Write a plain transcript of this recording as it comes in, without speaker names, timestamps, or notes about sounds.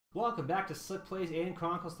Welcome back to Slick Plays Aidyn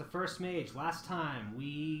Chronicles the First Mage. Last time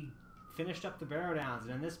we finished up the Barrow Downs,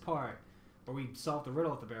 and in this part, or we solved the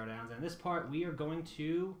riddle at the Barrow Downs, and in this part we are going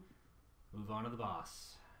to move on to the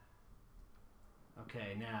boss.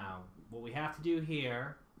 Okay, now, what we have to do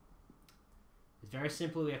here is very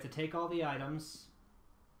simply we have to take all the items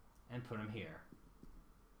and put them here.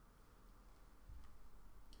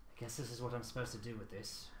 I guess this is what I'm supposed to do with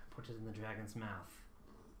this. Put it in the dragon's mouth.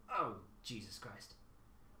 Oh, Jesus Christ.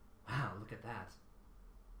 Wow, look at that.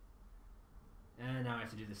 And now I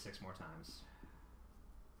have to do this 6 more times.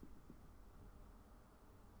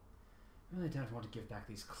 I really don't want to give back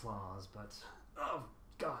these claws, but... Oh,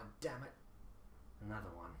 God damn it.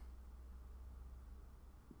 Another one.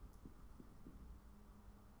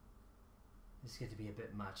 This is going to be a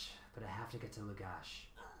bit much, but I have to get to Lugash.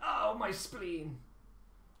 Oh, my spleen!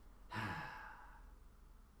 What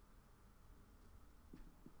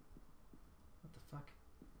the fuck?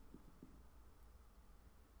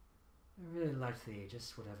 I really liked the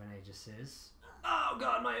Aegis, whatever an Aegis is. Oh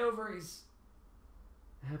god, my ovaries!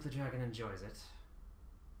 I hope the dragon enjoys it.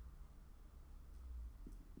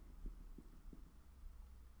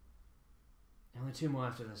 Only 2 more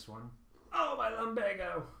after this one. Oh, my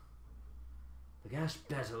lumbago! Lugash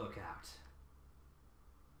better look out.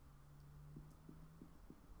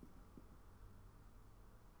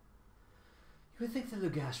 You would think that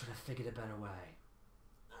Lugash would have figured a better way.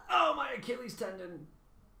 Oh, my Achilles tendon!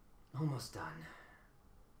 Almost done.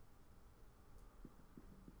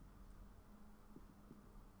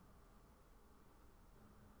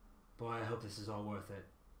 Boy, I hope this is all worth it.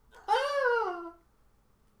 Ah!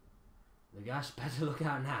 Lugash better look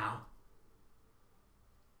out now.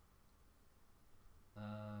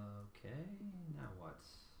 Okay, now what?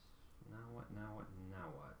 Now what, now what, now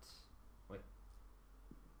what? Wait.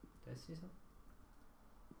 Did I see something?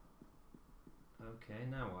 Okay,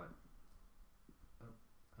 now what?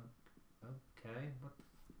 Okay,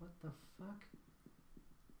 what the fuck?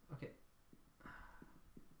 Okay.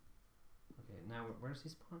 Okay, now where does he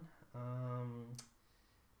spawn?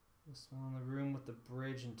 He'll spawn in the room with the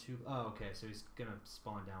bridge and 2... Oh, okay, so he's gonna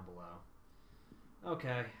spawn down below.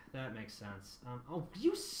 Okay, that makes sense. Oh,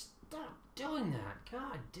 you stop doing that!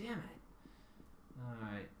 God damn it!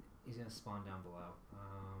 Alright, he's gonna spawn down below.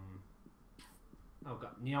 Oh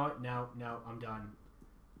god, you know what? No, I'm done.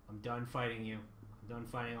 I'm done fighting you. I'm done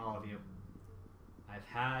fighting all of you. I've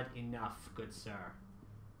had enough, good sir.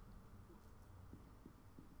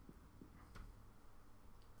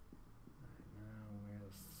 Alright, now where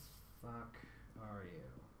the fuck are you?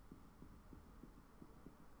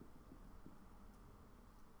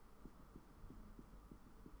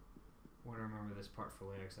 I want to remember this part for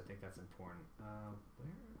later because I think that's important.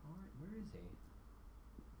 Where is he?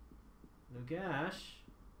 Lugash?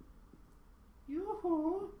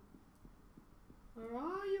 Yoo-hoo! Where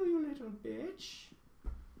are you, you little bitch?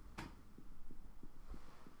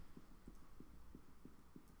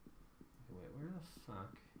 Wait, where the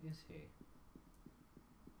fuck is he?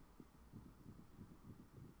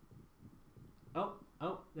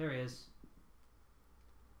 Oh, there he is.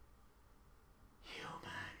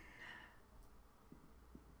 Human.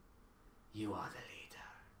 You are the leader.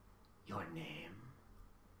 Your name?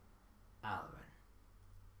 Alvin.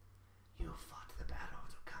 You fought the battle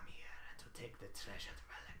to come here and to take the treasured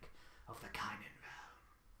relic of the Kynan realm.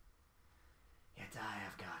 Yet I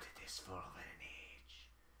have guarded this for over an age,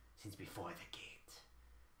 since before the gate,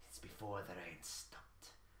 since before the rain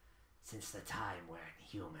stopped, since the time when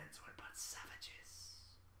humans were but savages.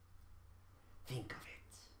 Think of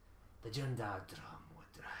it. The Jundar drum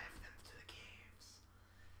would drive them to the caves.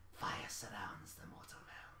 Fire surrounds the mortal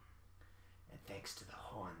realm, and thanks to the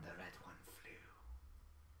horn the Red One flew.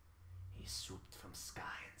 He swooped from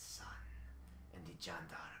sky and sun, and the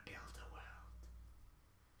Jundar built a world.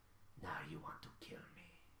 Now you want to kill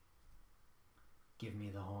me. Give me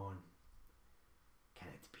the horn. Can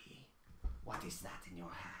it be? What is that in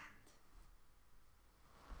your hand?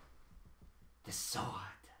 The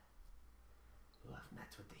sword. You have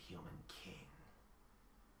met with the human king.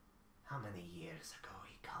 How many years ago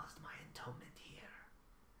he caused my entombment here,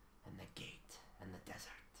 and the gate, and the desert.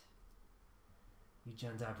 You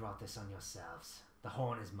Jundar brought this on yourselves. The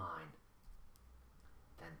horn is mine.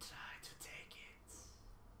 Then try to take it.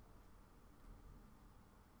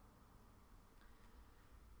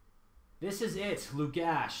 This is it,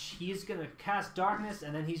 Lugash. He's gonna cast darkness,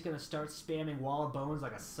 and then he's gonna start spamming wall of bones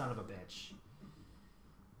like a son of a bitch.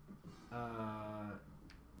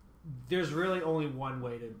 There's really only one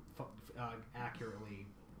way to accurately...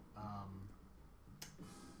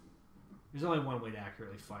 there's only one way to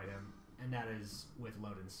accurately fight him, and that is with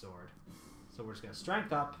Loden's sword. So we're just going to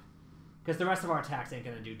strength up. Because the rest of our attacks ain't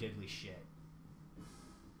going to do diddly shit.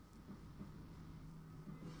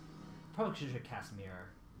 Probably should cast Mirror.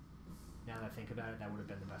 Now that I think about it, that would have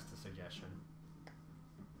been the best suggestion.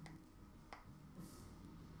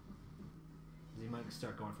 He might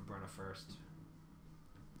start going for Bruna first.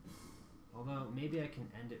 Although, maybe I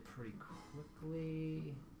can end it pretty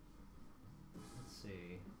quickly. Let's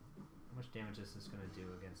see. How much damage is this going to do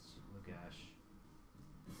against Lugash?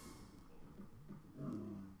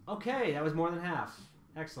 Okay, that was more than half.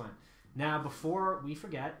 Excellent. Now, before we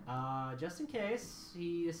forget, just in case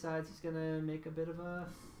he decides he's going to make a bit of a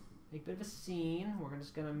scene, we're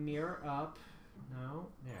just going to mirror up. No,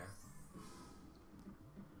 there.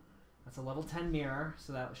 That's a level 10 mirror,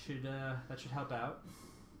 so that should help out.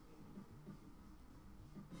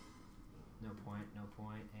 No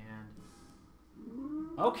point, and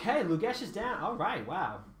okay, Lugash is down. All right,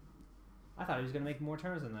 wow. I thought he was gonna make more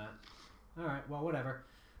turns than that. All right, well, whatever.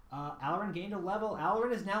 Alarin gained a level.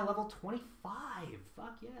 Alarin is now level 25.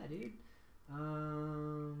 Fuck yeah, dude. You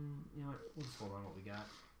know what? We'll just hold on what we got.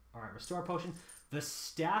 All right, restore potion. The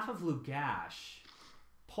Staff of Lugash.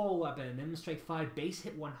 Pole weapon, minimum strength 5, base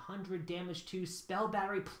hit 100, damage 2, spell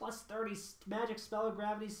battery plus 30, magic spell of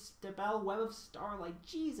gravity, spell web of starlight.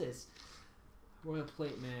 Jesus. Royal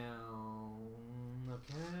plate mail.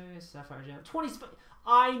 Okay, sapphire gem. 20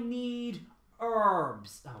 I need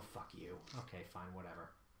herbs. Oh, fuck you. Okay, fine,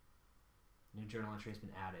 whatever. New journal entry has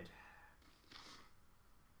been added.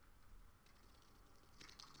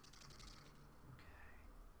 Okay.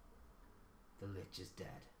 The Lich is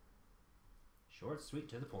dead. Short, sweet,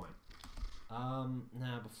 to the point.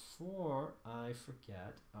 Now, before I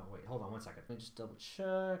forget... Oh, wait, hold on one second. Let me just double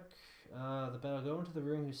check. The battle. Go into the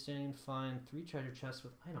room who's standing. Find 3 treasure chests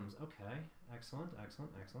with items. Okay. Excellent,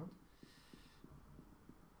 excellent, excellent.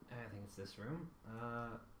 I think it's this room.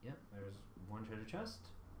 Yep, there's 1 treasure chest.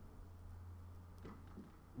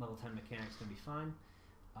 Level 10 mechanics going to be fine.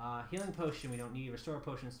 Healing potion we don't need. Restore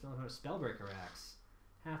potion. Spellbreaker axe.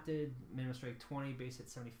 Hafted, minimum strength 20, base hit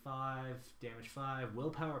 75, damage 5,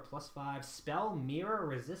 willpower plus 5, spell mirror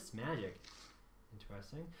resists magic.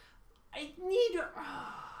 Interesting. I need...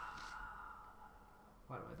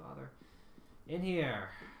 why do I bother? In here.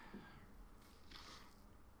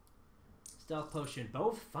 Stealth potion, bow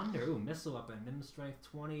of thunder. Ooh, missile weapon, minimum strength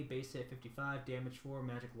 20, base hit 55, damage 4,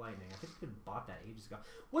 magic lightning. I think we could have bought that ages ago.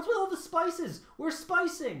 What's with all the spices? We're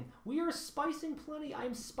spicing. We are spicing plenty.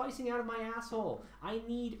 I'm spicing out of my asshole. I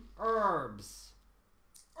need herbs.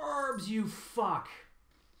 Herbs, you fuck.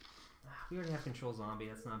 We already have control zombie.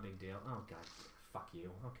 That's not a big deal. Oh, God. Fuck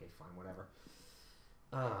you. Okay, fine. Whatever.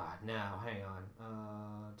 Now, hang on.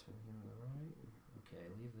 Turn here to the right. Okay,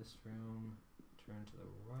 leave this room. Turn to the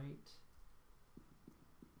right.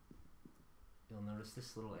 You'll notice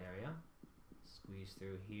this little area. Squeeze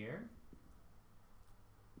through here.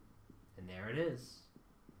 And there it is.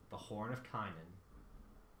 The Horn of Kynan.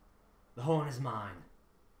 The horn is mine.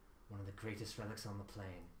 One of the greatest relics on the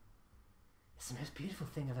plane. It's the most beautiful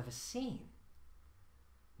thing I've ever seen.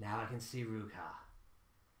 Now I can see Ruka.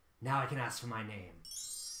 Now I can ask for my name.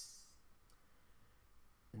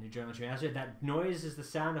 The new journal entry answered. That noise is the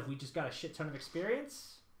sound of we just got a shit ton of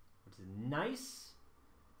experience. Which is nice.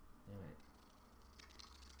 Anyway.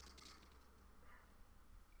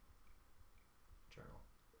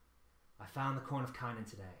 I found the Corn of Kynan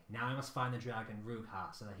today. Now I must find the dragon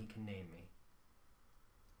Ruka so that he can name me.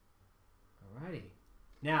 Alrighty.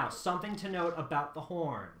 Now, something to note about the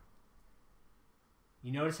horn.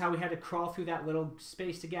 You notice how we had to crawl through that little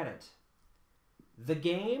space to get it. The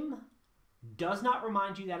game does not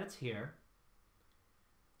remind you that it's here.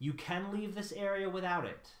 You can leave this area without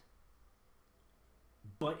it.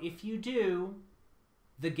 But if you do,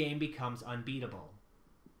 the game becomes unbeatable.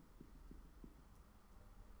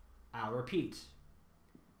 I'll repeat.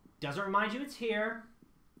 Doesn't remind you it's here.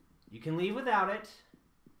 You can leave without it.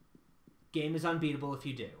 Game is unbeatable if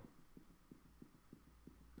you do.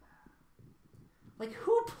 Like,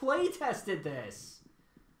 who playtested this?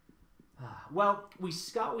 Well, we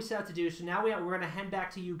got what we set out to do, so now we're going to head back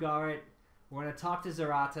to Ugarit. We're going to talk to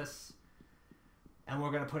Zeratus. And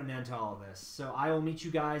we're going to put an end to all of this. So I will meet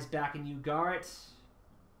you guys back in Ugarit.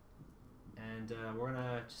 And we're going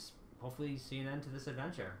to just hopefully see an end to this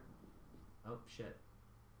adventure. Oh, shit.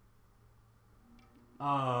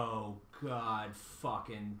 Oh, God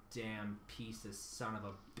fucking damn piece of son of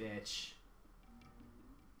a bitch.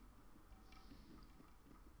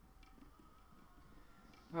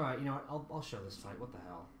 Alright, you know what? I'll show this fight. What the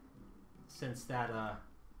hell? Since that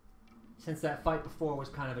fight before was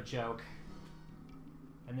kind of a joke.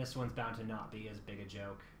 And this one's bound to not be as big a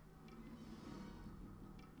joke.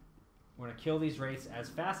 We're gonna kill these wraiths as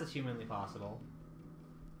fast as humanly possible.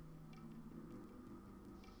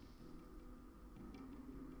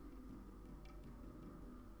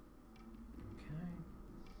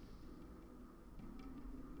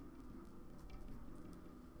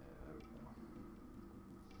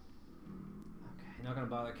 Not gonna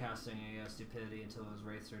bother casting a stupidity until those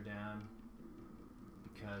wraiths are down,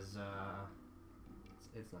 because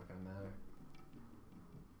it's not gonna matter.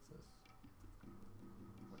 What's this?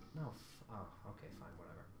 What? No. Oh, okay, fine,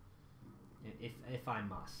 whatever. If I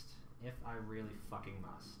must, if I really fucking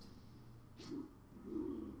must.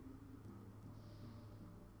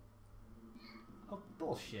 Oh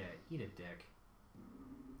bullshit! Eat a dick.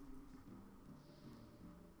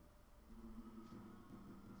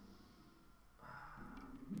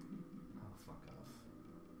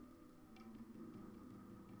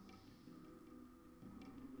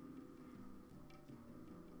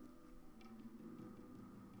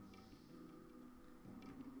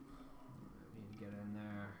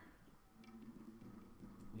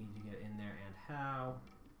 How?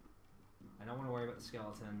 I don't want to worry about the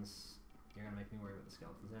skeletons. You're gonna make me worry about the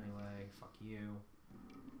skeletons anyway. Fuck you.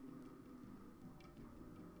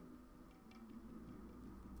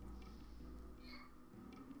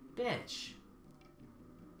 Bitch!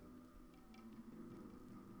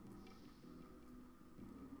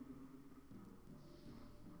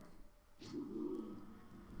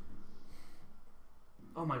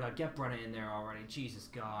 Oh my god, get Brenna in there already. Jesus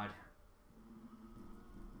God.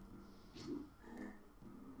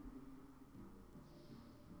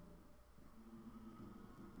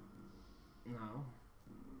 No.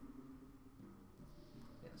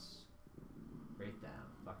 Yes. Right down.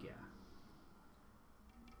 Fuck yeah.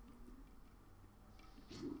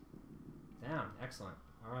 Down. Excellent.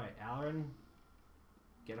 Alright, Alarin,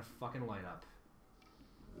 get a fucking light up.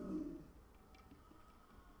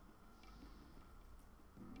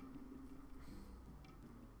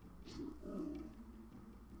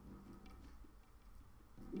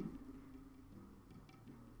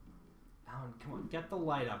 Alan, come on, get the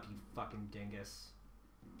light up, you fucking dingus.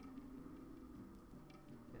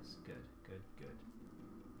 Yes, good, good, good.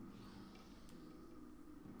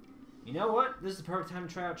 You know what? This is the perfect time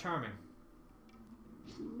to try out Charming.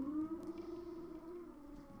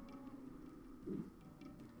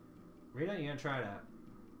 Rita, you gonna try it out?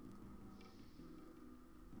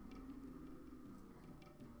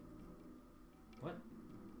 What?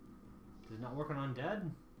 Does it not work on Undead?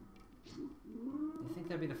 You think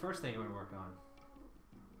that'd be the first thing it would work on?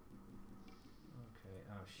 Okay,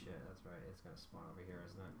 oh shit, that's right. It's gonna spawn over here,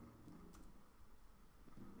 isn't it?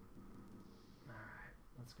 Alright,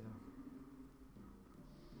 let's go.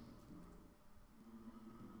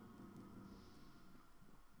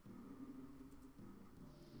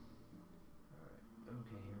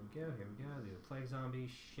 Here we go, do the plague zombie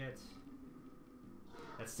shit.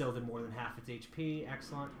 That still did more than half its HP,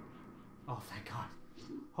 excellent. Oh, thank God.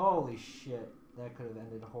 Holy shit, that could have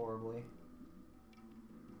ended horribly.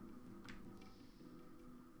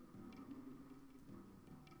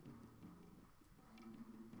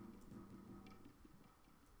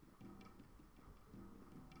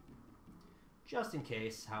 Just in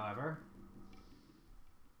case, however.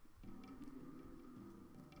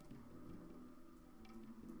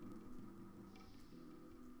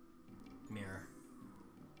 Mirror.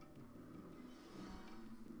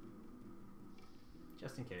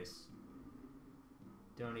 Just in case.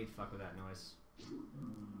 Don't need to fuck with that noise.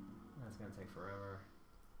 That's gonna take forever.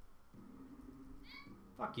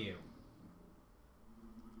 Fuck you.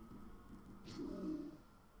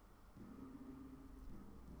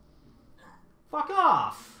 Fuck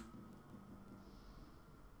off!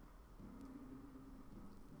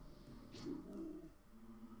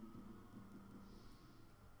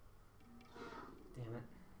 Damn it.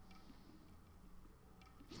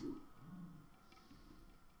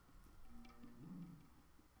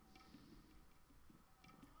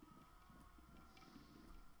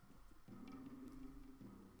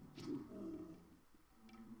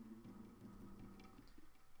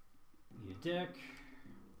 You dick.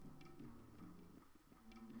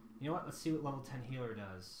 You know what? Let's see what level 10 healer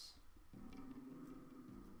does.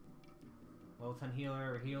 Level 10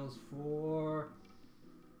 healer heals for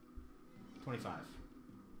 25.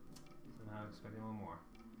 So now I'm expecting a little more.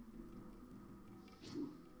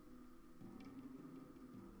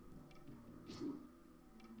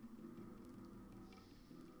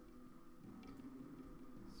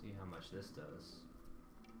 See how much this does.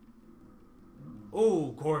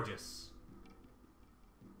 Oh, gorgeous.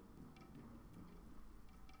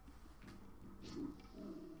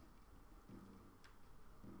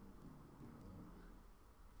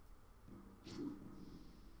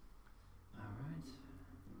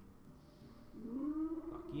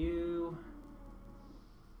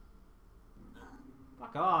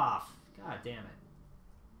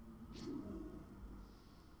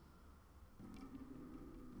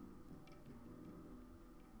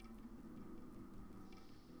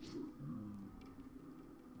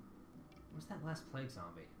 that last plague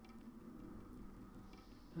zombie?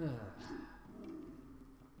 Don't know.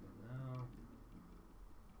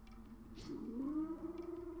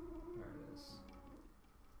 There it is.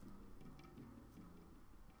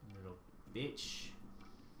 Little bitch.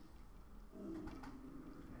 I'm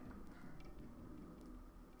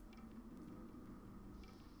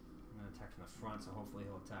gonna attack from the front, so hopefully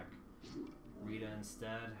he'll attack Rita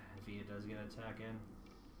instead, if he does get an attack in.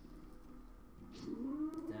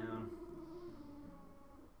 Down.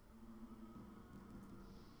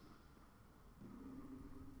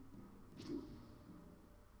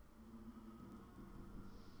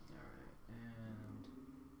 Alright,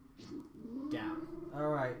 and down.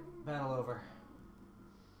 Alright, battle over.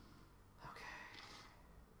 Okay.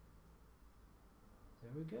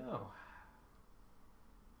 There we go.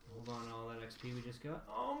 Hold on to all that XP we just got.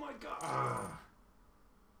 Oh my god!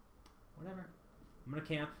 Whatever. I'm gonna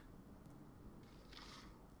camp.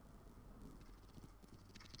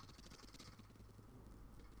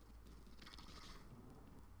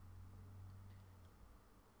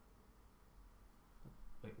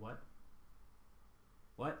 Wait, what?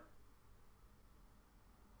 What?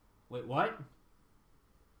 Wait, what?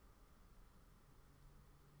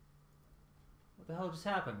 What the hell just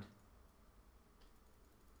happened?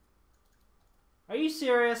 Are you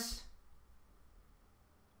serious?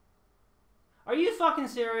 Are you fucking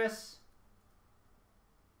serious?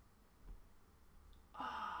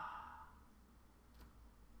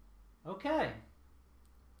 Okay.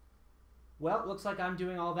 Well, looks like I'm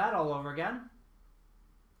doing all that all over again.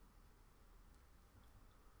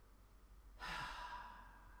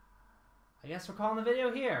 I guess we're calling the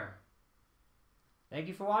video here. Thank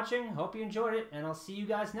you for watching. Hope you enjoyed it, and I'll see you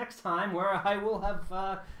guys next time where I will have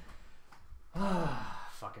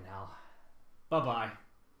fucking hell. Bye-bye.